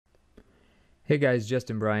Hey guys,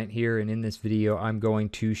 Justin Bryant here, and in this video I'm going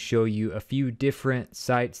to show you a few different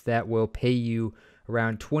sites that will pay you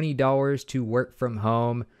around $20 to work from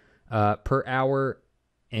home per hour,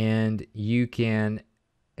 and you can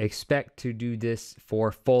expect to do this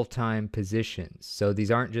for full-time positions. So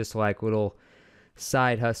these aren't just like little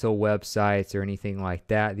side hustle websites or anything like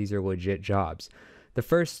that. These are legit jobs. The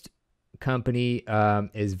first company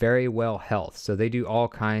is Very Well Health. So they do all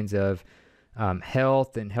kinds of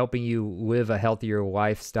health and helping you live a healthier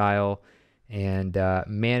lifestyle, and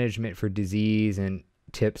management for disease and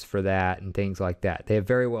tips for that and things like that. They have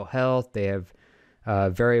Very Well Health, they have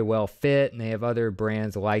Very Well Fit, and they have other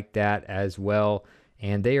brands like that as well.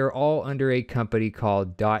 And they are all under a company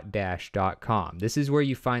called .dash.com. This is where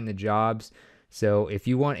you find the jobs. So if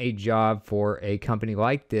you want a job for a company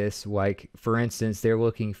like this, like for instance, they're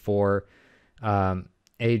looking for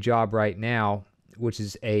a job right now, which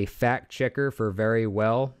is a fact checker for Very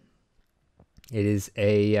Well. It is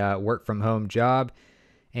a work from home job,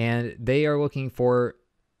 and they are looking for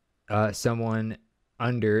someone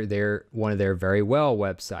under one of their Very Well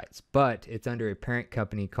websites, but it's under a parent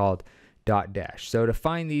company called .dash. So to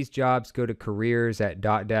find these jobs, go to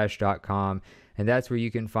careers.dash.com, and that's where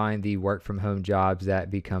you can find the work from home jobs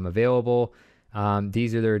that become available.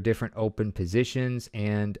 These are their different open positions,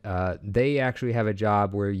 and they actually have a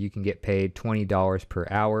job where you can get paid $20 per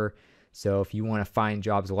hour. So if you want to find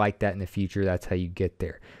jobs like that in the future, that's how you get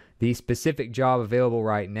there. The specific job available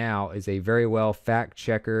right now is a Very Well fact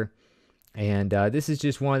checker, and this is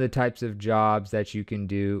just one of the types of jobs that you can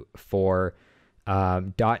do for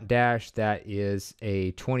 .dash. That is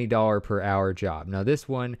a $20 per hour job. Now this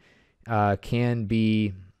one can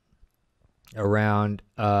be around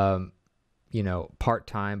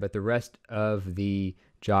part-time, but the rest of the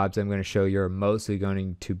jobs I'm going to show you are mostly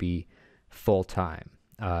going to be full-time.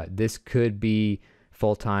 This could be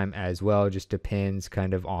full-time as well, just depends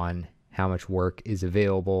kind of on how much work is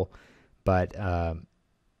available. But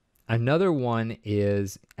another one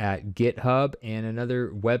is at GitHub, and another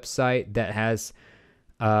website that has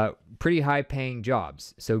pretty high-paying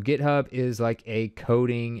jobs. So GitHub is like a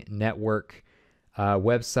coding network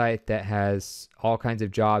website that has all kinds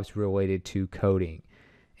of jobs related to coding,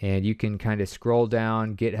 and you can kind of scroll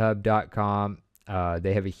down github.com.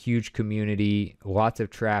 They have a huge community, lots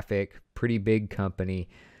of traffic, pretty big company.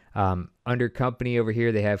 Under company over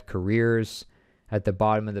here, they have careers at the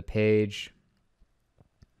bottom of the page.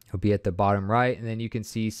 It'll be at the bottom right, and then you can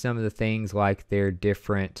see some of the things like their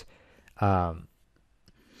different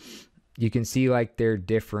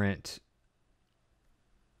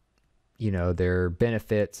their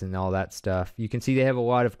benefits and all that stuff. You can see they have a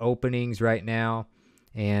lot of openings right now,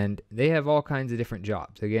 and they have all kinds of different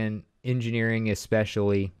jobs. Again, engineering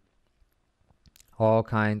especially, all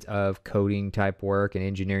kinds of coding type work and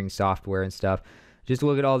engineering software and stuff. Just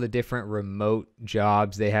look at all the different remote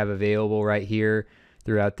jobs they have available right here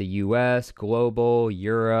throughout the US, global,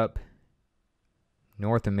 Europe,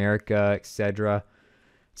 North America, etc.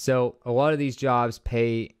 So a lot of these jobs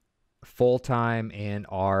pay full-time and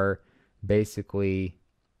are basically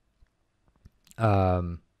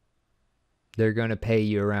they're going to pay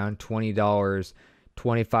you around $20,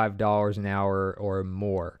 $25 an hour or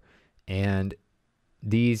more. And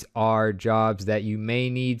these are jobs that you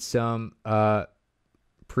may need some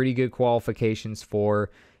pretty good qualifications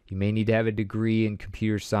for. You may need to have a degree in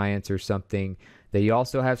computer science or something. They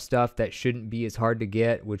also have stuff that shouldn't be as hard to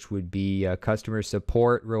get, which would be customer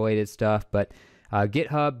support related stuff. But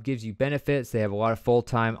GitHub gives you benefits. They have a lot of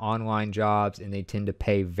full-time online jobs, and they tend to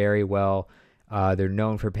pay very well. They're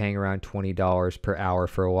known for paying around $20 per hour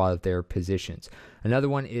for a lot of their positions. Another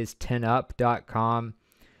one is 10up.com,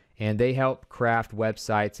 and they help craft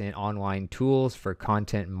websites and online tools for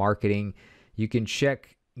content marketing. You can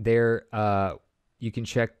check their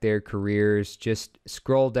careers. Just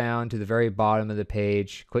scroll down to the very bottom of the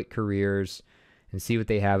page, click careers, and see what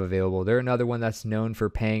they have available. They're another one that's known for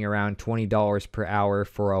paying around $20 per hour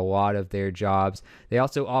for a lot of their jobs. They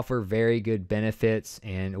also offer very good benefits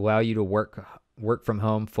and allow you to work from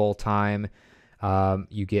home full time.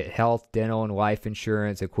 You get health, dental, and life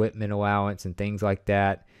insurance, equipment allowance, and things like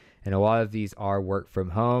that. And a lot of these are work from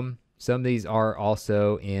home. Some of these are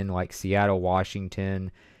also in like Seattle,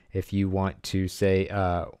 Washington, if you want to say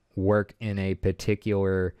work in a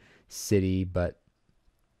particular city. But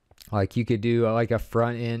like you could do like a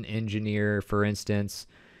front-end engineer, for instance,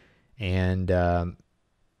 and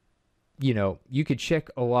you could check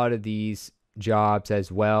a lot of these jobs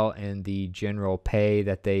as well, and the general pay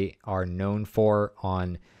that they are known for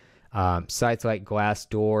on sites like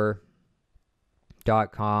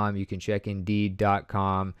Glassdoor.com. You can check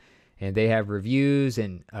Indeed.com, and they have reviews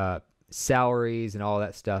and salaries and all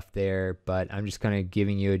that stuff there, but I'm just kind of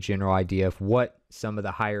giving you a general idea of what some of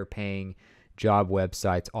the higher paying job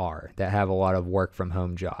websites are that have a lot of work from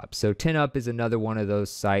home jobs. So 10up is another one of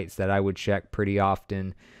those sites that I would check pretty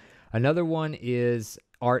often. Another one is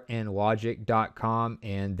artandlogic.com,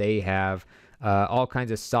 and they have all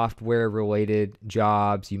kinds of software related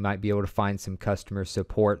jobs. You might be able to find some customer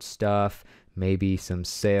support stuff, maybe some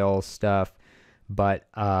sales stuff. But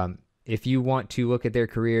if you want to look at their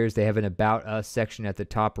careers, they have an About Us section at the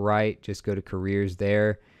top right. Just go to careers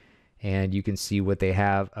there, and you can see what they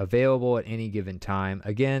have available at any given time.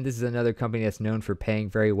 Again, this is another company that's known for paying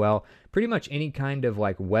very well. Pretty much any kind of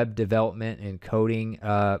like web development and coding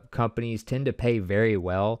companies tend to pay very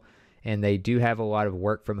well, and they do have a lot of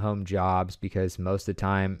work from home jobs because most of the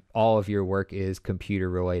time all of your work is computer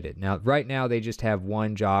related. Now, right now they just have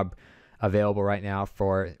one job available right now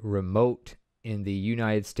for remote in the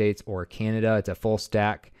United States or Canada. It's a full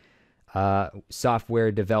stack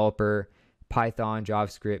software developer. Python,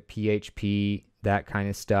 JavaScript, PHP, that kind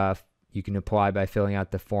of stuff. You can apply by filling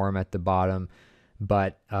out the form at the bottom.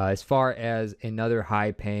 But as far as another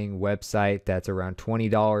high-paying website that's around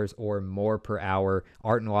 $20 or more per hour,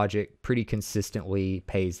 Art and Logic pretty consistently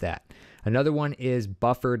pays that. Another one is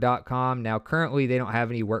Buffer.com. Now, currently, they don't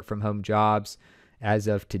have any work-from-home jobs as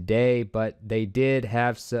of today, but they did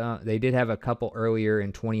have some. They did have a couple earlier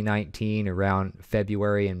in 2019, around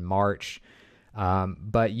February and March.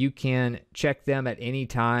 But you can check them at any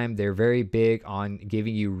time. They're very big on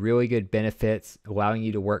giving you really good benefits, allowing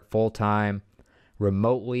you to work full-time,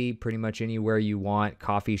 remotely, pretty much anywhere you want,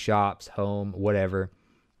 coffee shops, home, whatever.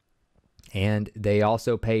 And they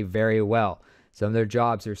also pay very well. Some of their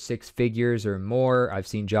jobs are 6 figures or more. I've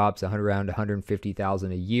seen jobs around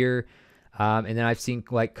 $150,000 a year. And then I've seen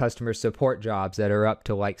like customer support jobs that are up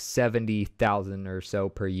to like $70,000 or so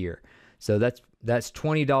per year. So that's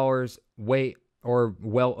 $20 way or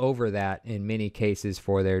well over that in many cases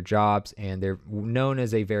for their jobs, and they're known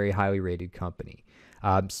as a very highly rated company.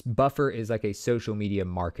 Buffer is like a social media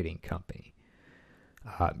marketing company.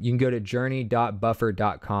 You can go to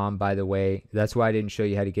journey.buffer.com, by the way. That's why I didn't show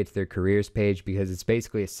you how to get to their careers page, because it's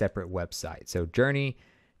basically a separate website. So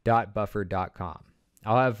journey.buffer.com.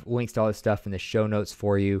 I'll have links to all this stuff in the show notes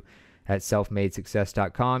for you at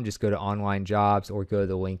selfmadesuccess.com. Just go to online jobs or go to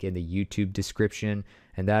the link in the YouTube description,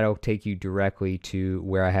 and that'll take you directly to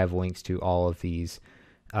where I have links to all of these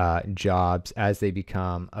jobs as they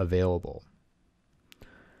become available.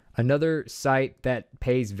 Another site that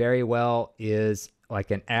pays very well is like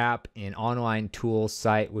an app and online tools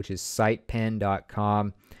site, which is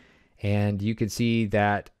sitepen.com. And you can see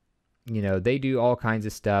that, you know, they do all kinds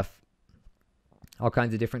of stuff, all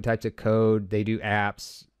kinds of different types of code. They do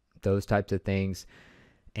apps, those types of things.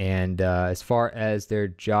 And as far as their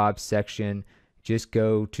job section, just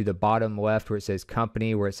go to the bottom left where it says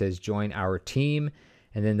company, where it says join our team.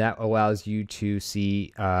 And then that allows you to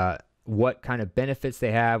see what kind of benefits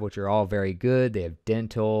they have, which are all very good. They have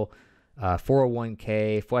dental,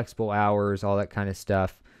 401k, flexible hours, all that kind of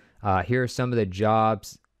stuff. Here are some of the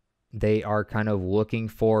jobs they are kind of looking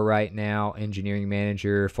for right now: engineering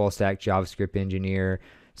manager, full stack JavaScript engineer,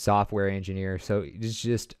 software engineer. So it's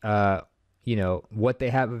just, you know, what they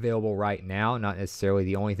have available right now, not necessarily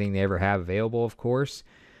the only thing they ever have available, of course.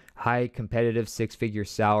 High competitive 6-figure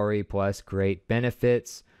salary plus great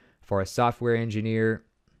benefits for a software engineer.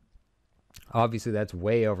 Obviously, that's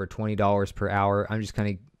way over $20 per hour. I'm just kind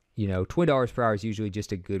of, you know, $20 per hour is usually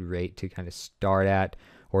just a good rate to kind of start at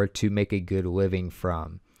or to make a good living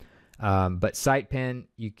from. But SitePen,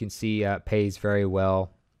 you can see, pays very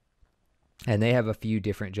well. And they have a few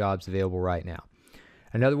different jobs available right now.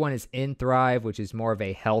 Another one is InThrive, which is more of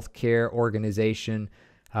a healthcare organization.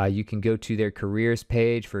 You can go to their careers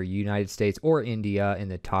page for United States or India in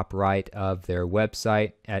the top right of their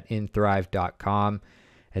website at inthrive.com.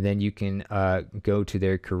 And then you can go to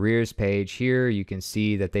their careers page here. You can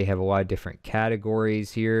see that they have a lot of different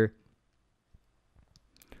categories here.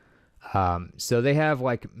 So they have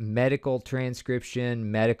like medical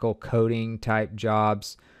transcription, medical coding type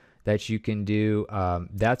jobs that you can do.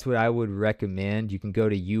 That's what I would recommend. You can go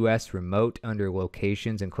to US remote under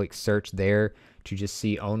locations and click search there to just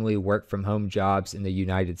see only work from home jobs in the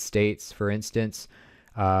United States, for instance.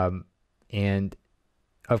 And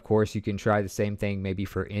of course, you can try the same thing maybe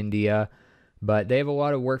for India, but they have a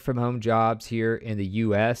lot of work from home jobs here in the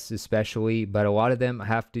US especially, but a lot of them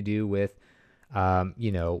have to do with,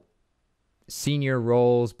 you know, senior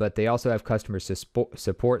roles, but they also have customer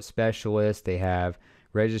support specialists. They have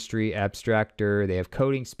registry abstractor. They have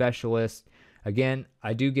coding specialists. Again,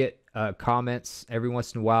 I do get comments every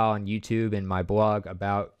once in a while on YouTube and my blog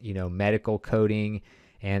about, you know, medical coding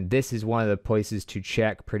And this is one of the places to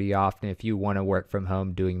check pretty often if you want to work from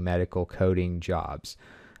home doing medical coding jobs.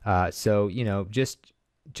 So, you know, just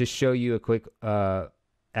to show you a quick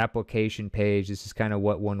application page, this is kind of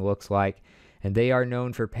what one looks like. And they are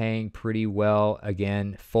known for paying pretty well.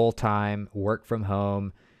 Again, full-time, work from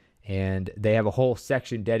home. And they have a whole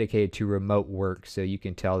section dedicated to remote work, so you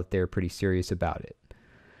can tell that they're pretty serious about it.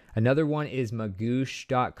 Another one is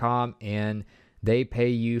magoosh.com, and they pay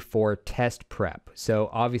you for test prep. So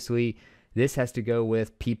obviously this has to go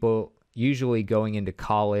with people usually going into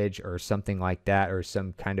college or something like that, or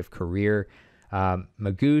some kind of career.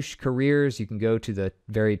 Magoosh careers, you can go to the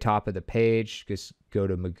very top of the page, just go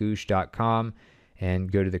to magoosh.com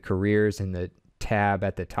and go to the careers in the tab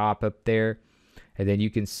at the top up there. And then you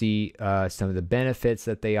can see some of the benefits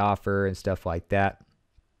that they offer and stuff like that.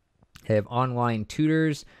 They have online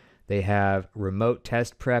tutors. They have remote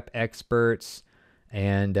test prep experts,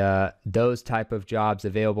 and those type of jobs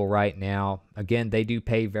available right now. Again, they do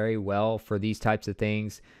pay very well for these types of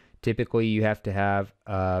things. Typically, you have to have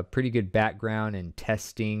a pretty good background in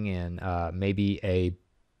testing and maybe a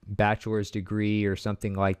bachelor's degree or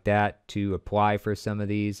something like that to apply for some of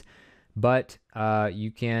these. But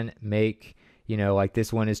you can make, you know, like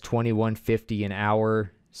this one is $21.50 an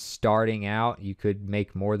hour starting out. You could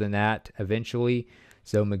make more than that eventually.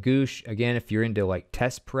 So Magoosh, again, if you're into like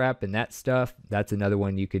test prep and that stuff, that's another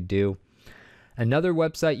one you could do. Another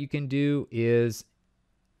website you can do is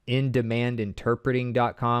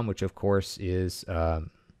indemandinterpreting.com, which of course is, well,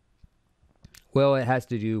 it has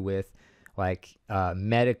to do with like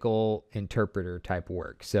medical interpreter type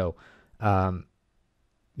work. So,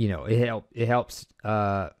 you know, it helps,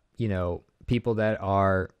 you know, people that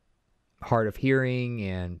are hard of hearing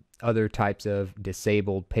and other types of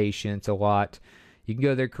disabled patients a lot. You can go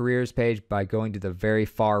to their careers page by going to the very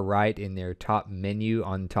far right in their top menu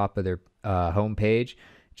on top of their homepage.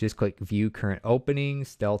 Just click view current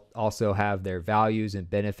openings. They'll also have their values and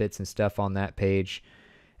benefits and stuff on that page.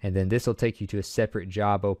 And then this will take you to a separate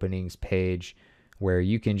job openings page where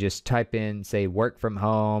you can just type in, say, work from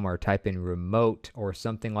home, or type in remote or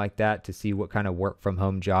something like that to see what kind of work from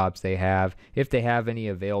home jobs they have, if they have any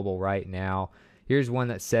available right now. Here's one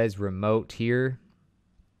that says remote here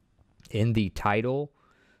in the title.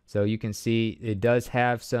 So you can see it does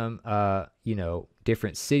have some, you know,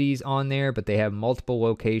 different cities on there, but they have multiple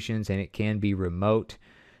locations and it can be remote.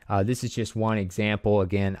 This is just one example.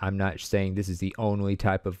 Again, I'm not saying this is the only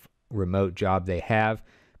type of remote job they have,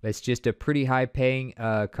 but it's just a pretty high paying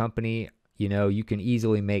company. You know, you can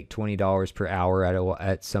easily make $20 per hour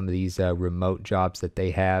at some of these remote jobs that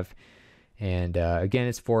they have. And again,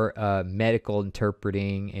 it's for medical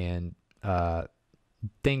interpreting and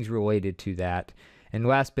things related to that. And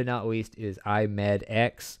last but not least is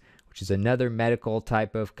iMedX, which is another medical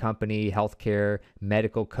type of company, healthcare,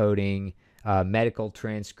 medical coding, medical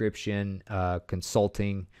transcription,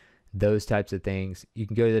 consulting, those types of things. You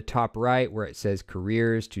can go to the top right where it says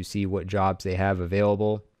careers to see what jobs they have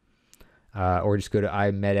available, or just go to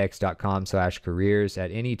imedx.com/careers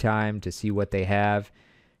at any time to see what they have.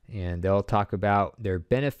 And they'll talk about their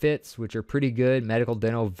benefits, which are pretty good: medical,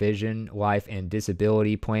 dental, vision, life, and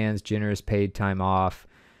disability plans, generous paid time off,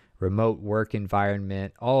 remote work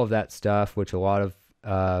environment, all of that stuff, which a lot of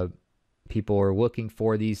people are looking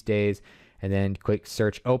for these days. And then click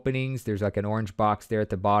search openings. There's like an orange box there at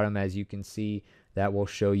the bottom, as you can see, that will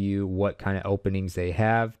show you what kind of openings they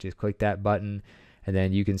have. Just click that button, and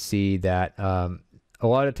then you can see that a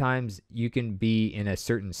lot of times you can be in a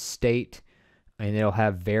certain state, and it'll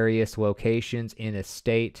have various locations in a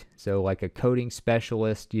state. So like a coding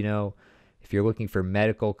specialist, you know, if you're looking for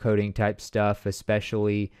medical coding type stuff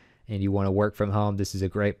especially, and you want to work from home, this is a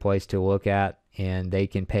great place to look at, and they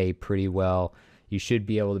can pay pretty well. You should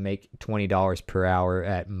be able to make $20 per hour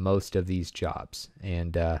at most of these jobs,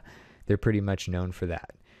 and they're pretty much known for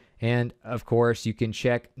that. And of course, you can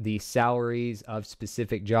check the salaries of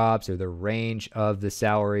specific jobs or the range of the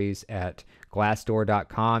salaries at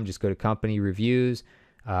glassdoor.com. Just go to company reviews,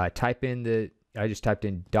 type in I just typed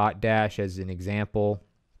in .dash as an example,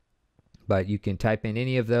 but you can type in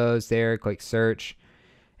any of those there, click search,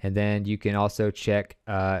 and then you can also check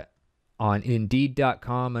on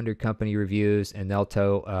Indeed.com under company reviews, and they'll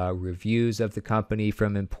tell reviews of the company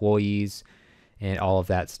from employees and all of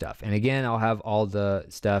that stuff. And again, I'll have all the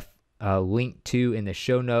stuff linked to in the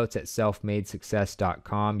show notes at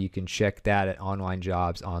selfmadesuccess.com. You can check that at online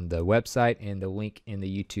jobs on the website, and the link in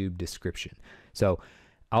the YouTube description. So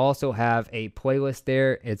I'll also have a playlist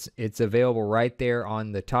there. It's available right there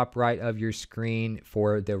on the top right of your screen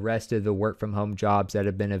for the rest of the work from home jobs that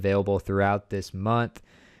have been available throughout this month.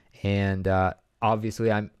 And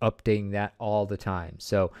obviously I'm updating that all the time.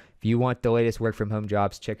 So if you want the latest work from home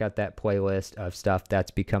jobs, check out that playlist of stuff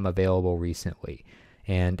that's become available recently.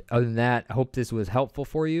 And other than that, I hope this was helpful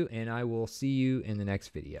for you, and I will see you in the next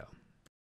video.